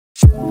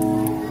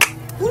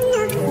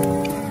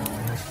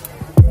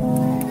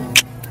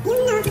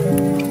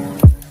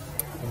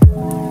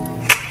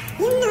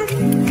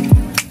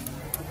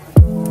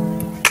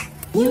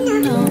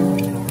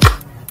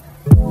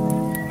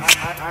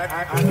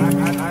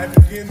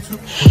begin to.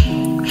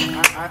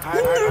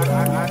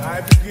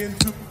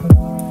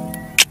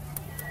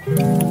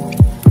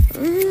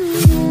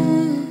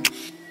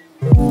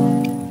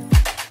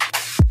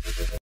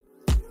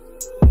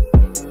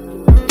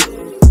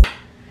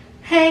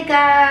 Hey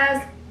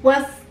guys,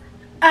 what's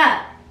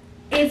up?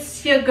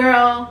 It's your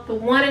girl, the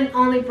one and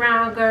only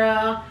brown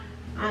girl.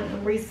 I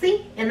am Reese,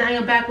 and I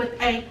am back with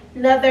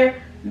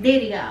another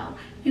video.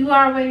 You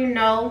already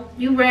know,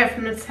 you read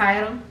from the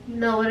title, you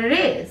know what it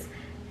is.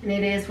 And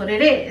it is what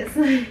it is.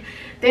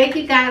 Thank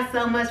you guys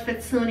so much for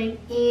tuning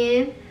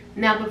in.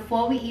 Now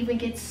before we even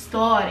get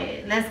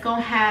started, let's go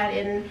ahead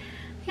and,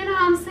 you know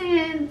what I'm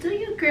saying, do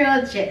your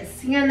girl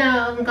just, you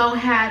know, go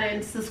ahead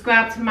and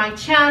subscribe to my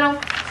channel.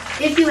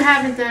 If you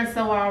haven't done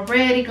so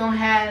already, go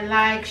ahead,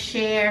 like,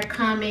 share,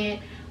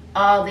 comment,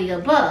 all the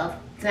above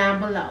down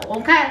below,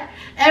 okay?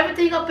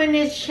 Everything up in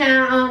this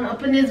channel,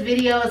 up in this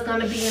video is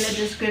going to be in the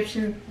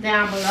description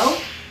down below.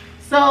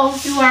 So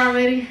you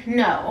already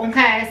know,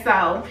 okay?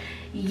 So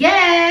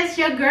yes,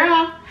 your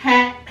girl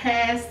had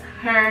passed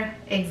her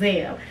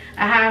exam.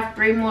 I have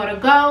 3 more to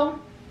go.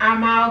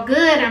 I'm all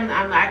good.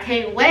 I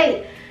can't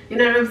wait. You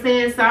know what I'm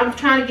saying? So I'm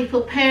trying to get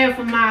prepared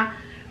for my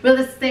real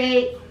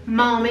estate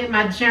moment,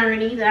 my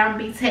journey that I'm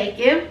gonna be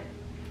taking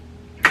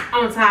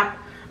on top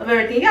of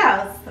everything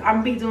else. I'm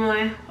gonna be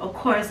doing, of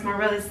course, my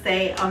real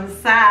estate on the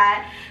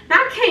side. And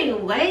I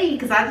can't wait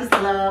because I just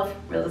love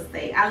real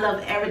estate. I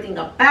love everything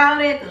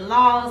about it, the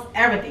laws,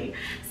 everything.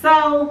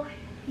 So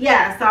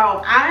yeah,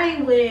 so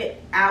I went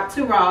out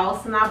to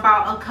Ross and I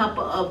bought a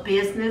couple of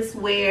business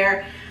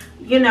wear,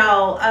 you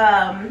know,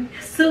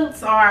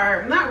 suits,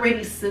 are not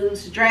really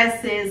suits,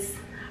 dresses,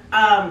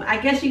 I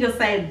guess you could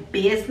say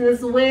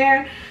business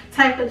wear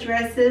type of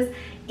dresses.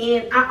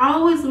 And I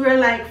always wear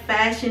like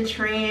fashion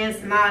trends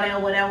and all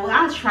that, whatever.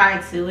 I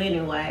try to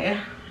anyway,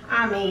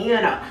 I mean, you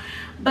know,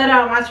 but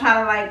I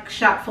try to like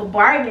shop for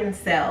bargain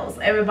sales.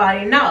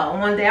 Everybody know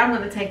one day I'm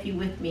going to take you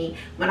with me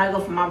when I go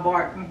for my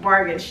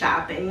bargain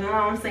shopping, you know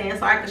what I'm saying,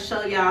 so I can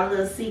show y'all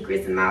little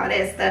secrets and all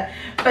that stuff.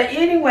 But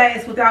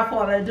anyways, without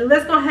further ado,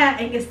 let's go ahead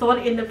and get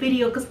started in the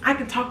video, because I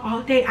can talk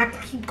all day. I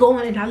can keep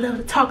going, and I love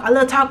to talk. I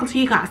love talking to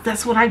you guys.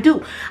 That's what I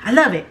do. I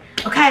love it.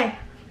 Okay,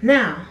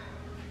 now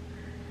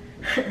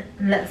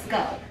let's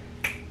go.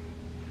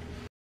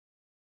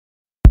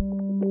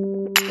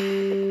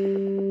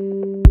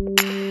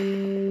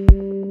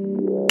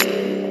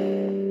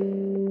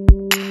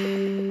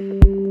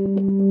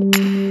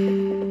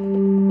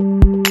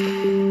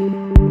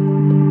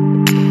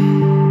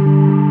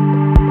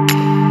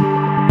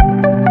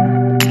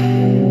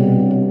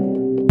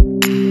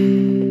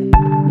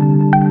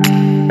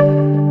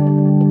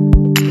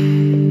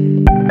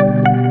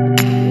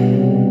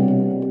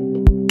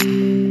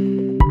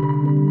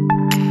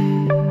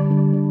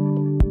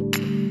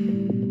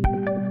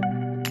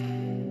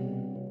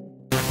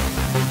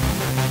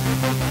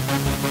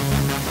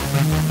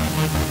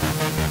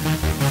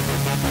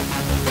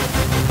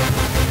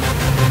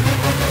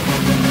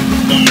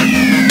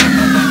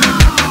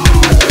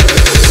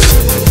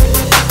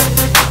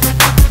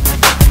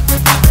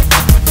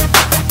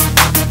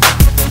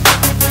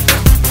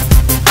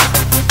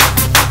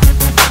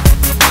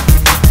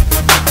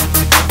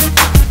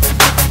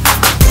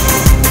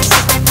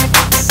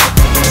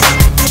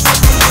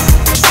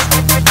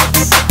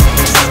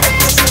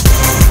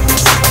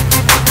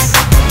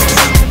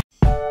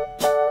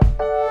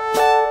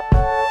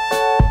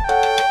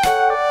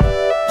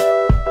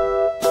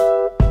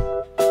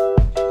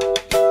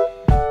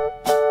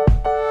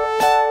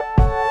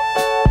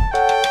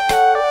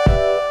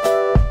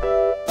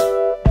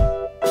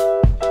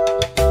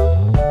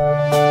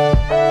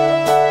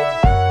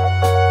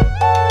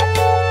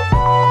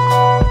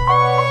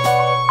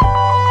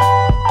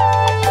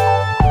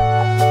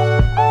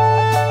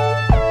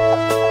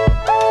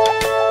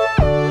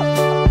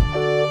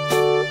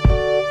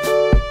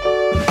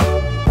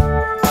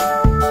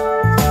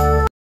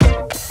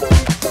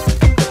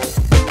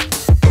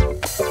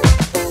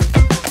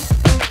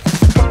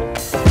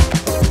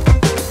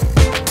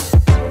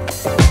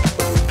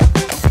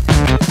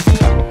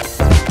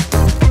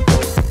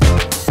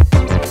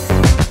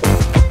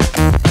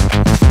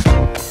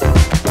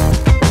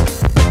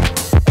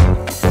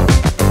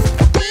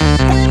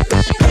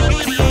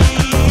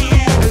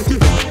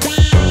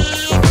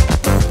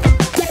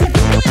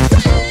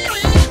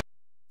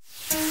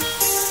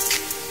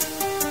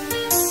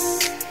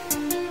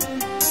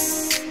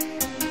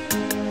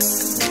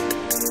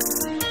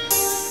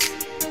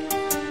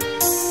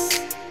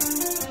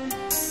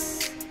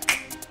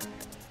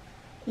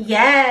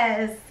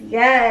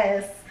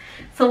 Yes.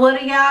 So what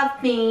do y'all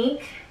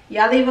think?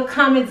 Y'all leave a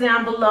comment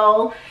down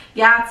below.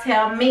 Y'all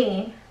tell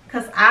me,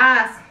 because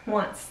I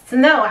want to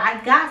know. I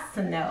got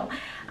to know.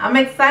 I'm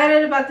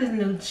excited about this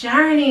new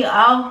journey.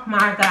 Oh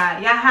my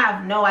God, y'all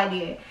have no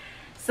idea.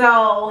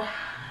 So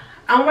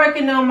I'm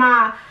working on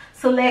my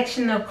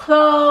selection of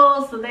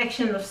clothes,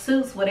 selection of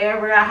suits,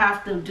 whatever I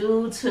have to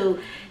do to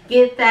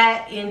get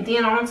that. And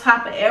then on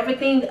top of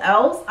everything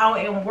else, I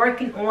am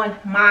working on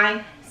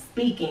my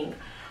speaking.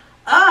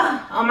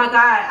 Oh my God,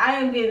 I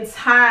am getting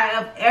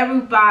tired of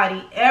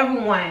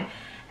everyone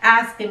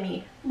asking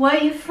me,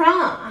 where you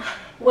from?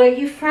 Where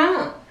you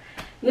from?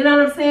 You know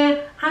what I'm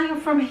saying? I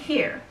am from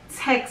here,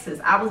 Texas.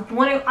 I was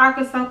born in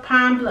Arkansas,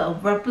 Pine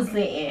Bluff,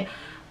 representing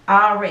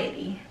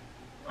already.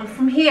 I'm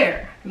from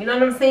here. You know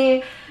what I'm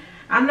saying?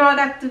 I know I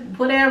got the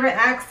whatever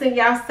accent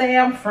y'all say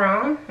I'm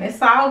from.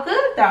 It's all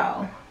good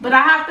though. But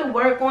I have to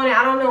work on it.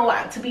 I don't know,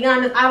 to be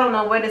honest, I don't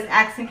know where this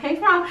accent came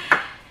from.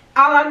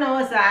 All I know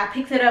is that I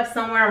picked it up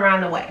somewhere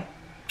around the way.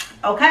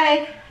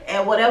 Okay?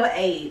 At whatever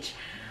age.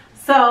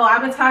 So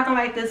I've been talking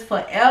like this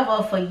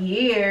forever, for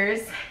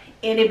years.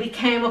 And it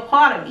became a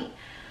part of me.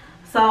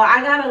 So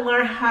I gotta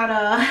learn how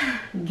to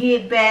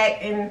get back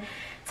and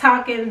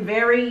talking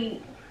very,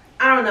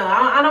 I don't know,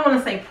 I don't want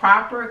to say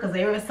proper,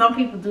 because some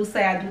people do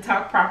say I do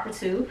talk proper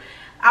too.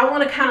 I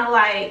want to kind of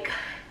like,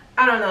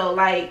 I don't know,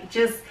 like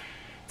just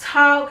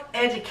talk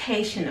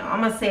educational.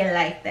 I'm gonna say it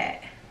like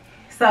that.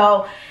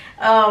 So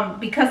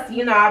because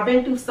you know, I've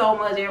been through so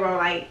much, everyone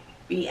like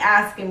be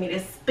asking me to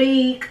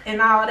speak and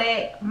all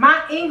that.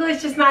 My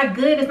English is not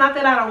good. It's not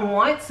that I don't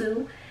want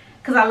to,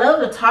 because I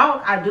love to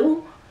talk, I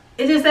do.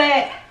 It's just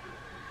that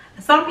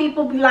some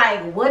people be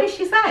like, what did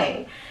she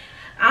say?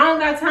 I don't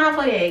got time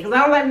for that, because I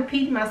don't like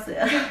repeating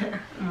myself.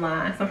 I'm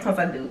lying, sometimes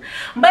I do.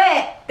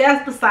 But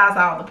that's besides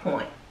all the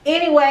point.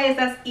 Anyways,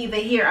 that's either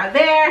here or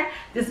there.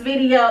 This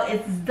video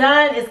is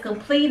done, it's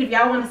complete. If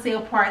y'all want to see a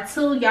part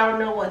 2, y'all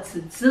know what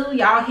to do.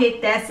 Y'all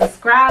hit that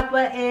subscribe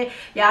button,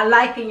 y'all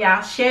like and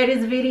y'all share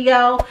this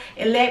video,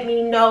 and let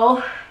me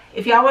know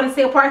if y'all want to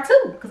see a part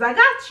 2, because I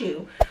got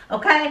you.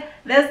 Okay,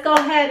 let's go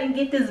ahead and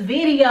get this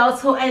video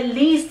to at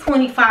least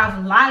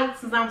 25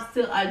 likes, since I'm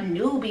still a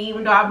newbie,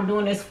 even though I've been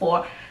doing this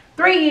for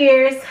 3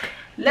 years.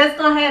 Let's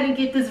go ahead and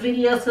get this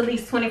video to at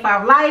least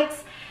 25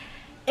 likes.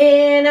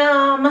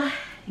 And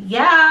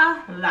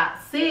yeah,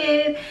 that's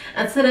it.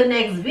 Until the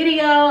next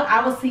video,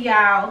 I will see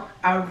y'all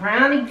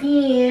around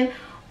again.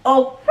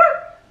 Oh,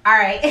 all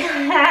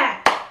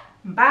right.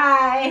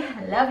 Bye.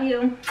 Love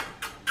you.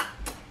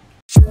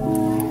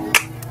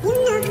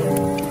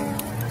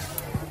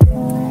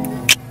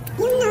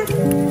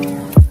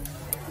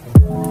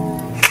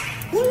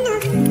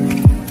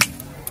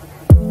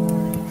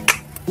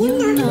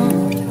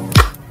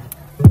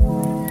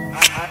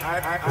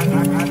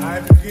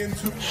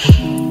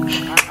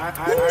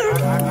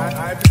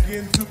 I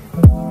begin to